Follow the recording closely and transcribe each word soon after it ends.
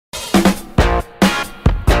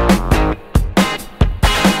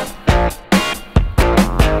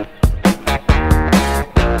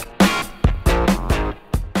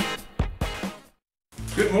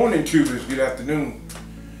YouTubers, good afternoon.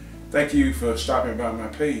 Thank you for stopping by my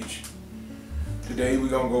page. Today we're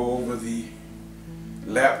going to go over the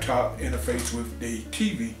laptop interface with the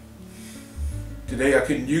TV. Today I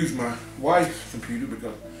couldn't use my wife's computer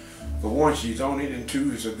because for one, she's on it, and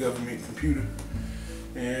two, it's a government computer.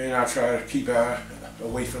 And I try to keep her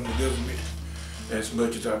away from the government as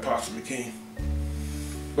much as I possibly can.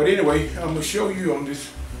 But anyway, I'm going to show you on this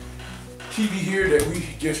TV here that we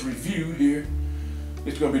just reviewed here.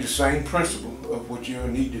 It's going to be the same principle of what you'll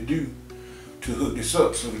need to do to hook this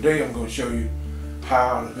up. So today I'm going to show you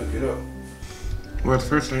how to hook it up. Well, the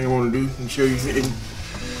first thing I want to do is show you,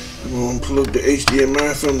 I'm going to plug the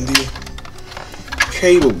HDMI from the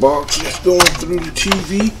cable box that's going through the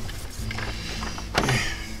TV.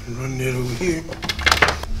 Run that over here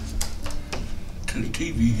to the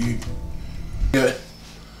TV here. Got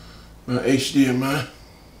my HDMI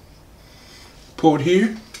port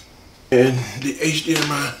here and the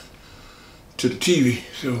HDMI to the TV.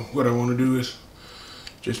 So what I want to do is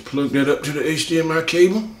just plug that up to the HDMI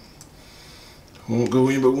cable. Won't go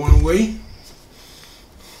in but one way.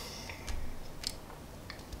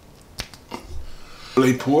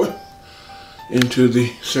 Display port into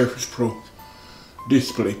the Surface Pro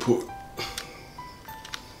display port.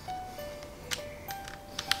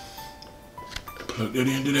 Plug that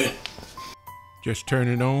into that. Just turn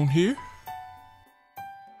it on here.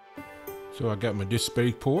 So I got my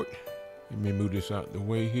display port. Let me move this out the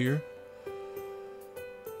way here.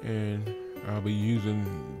 And I'll be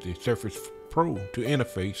using the Surface Pro to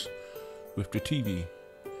interface with the TV.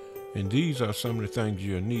 And these are some of the things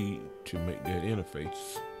you'll need to make that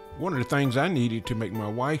interface. One of the things I needed to make my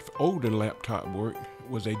wife's older laptop work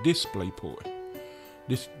was a display port.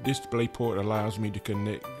 This display port allows me to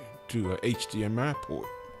connect to a HDMI port.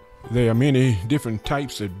 There are many different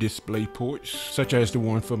types of display ports, such as the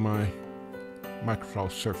one for my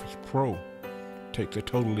Microsoft Surface Pro. Takes a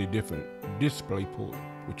totally different display port,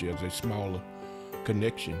 which is a smaller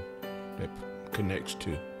connection that connects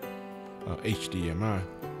to HDMI.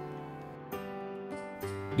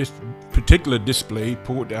 This particular display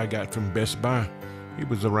port that I got from Best Buy, it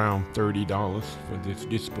was around $30 for this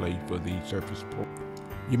display for the Surface Pro.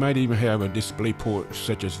 You might even have a display port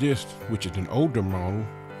such as this, which is an older model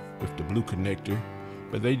with the blue connector,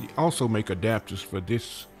 but they also make adapters for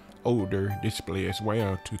this older display as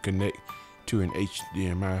well to connect to an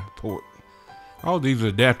HDMI port. All these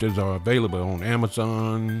adapters are available on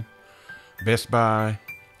Amazon, Best Buy,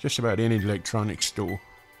 just about any electronics store.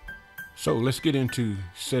 So let's get into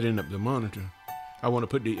setting up the monitor. I want to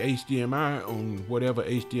put the HDMI on whatever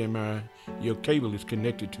HDMI your cable is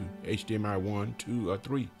connected to, HDMI 1, 2, or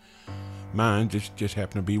 3. Mine just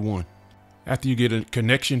happen to be 1. After you get a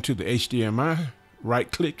connection to the HDMI,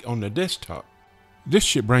 right-click on the desktop. This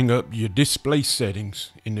should bring up your display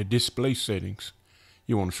settings. In the display settings,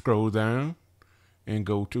 you want to scroll down and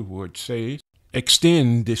go to where it says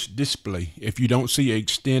extend this display. If you don't see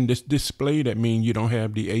extend this display, that means you don't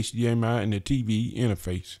have the HDMI and the TV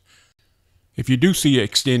interface. If you do see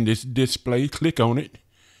extend this display, click on it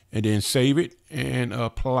and then save it and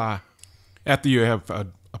apply. After you have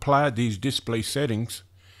applied these display settings,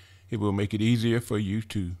 it will make it easier for you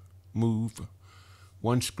to move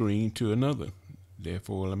one screen to another.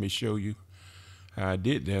 Therefore, let me show you how I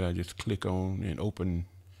did that. I just click on and open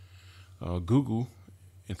Google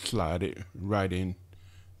and slide it right in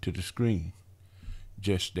to the screen.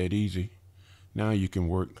 Just that easy. Now you can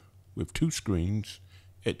work with two screens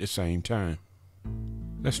at the same time.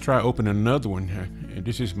 Let's try opening another one. And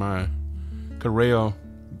this is my Corel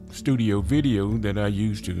Studio video that I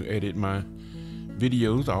use to edit my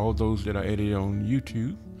videos, all those that I edit on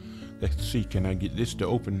YouTube. Let's see, can I get this to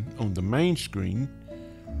open on the main screen?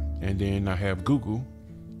 And then I have Google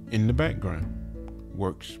in the background.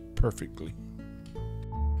 Works perfectly.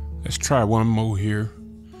 Let's try one more here.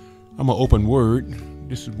 I'm gonna open Word.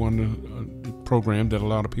 This is one of the programs that a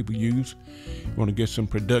lot of people use. You want to get some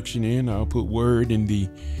production in, I'll put Word in the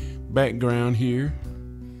background here.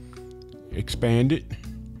 Expand it.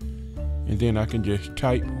 And then I can just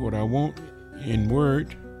type what I want in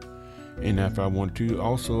Word. And if I want to,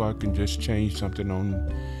 also I can just change something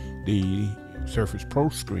on the Surface Pro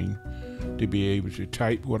screen to be able to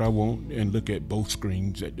type what I want and look at both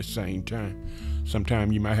screens at the same time.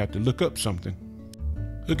 Sometimes you might have to look up something.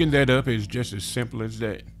 Looking that up is just as simple as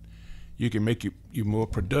that. You can make you more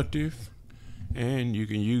productive, and you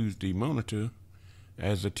can use the monitor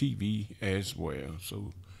as a TV as well.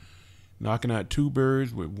 So knocking out two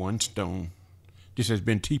birds with one stone. This has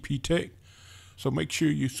been TP Tech. So make sure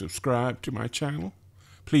you subscribe to my channel.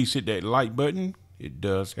 Please hit that like button. It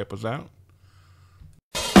does help us out.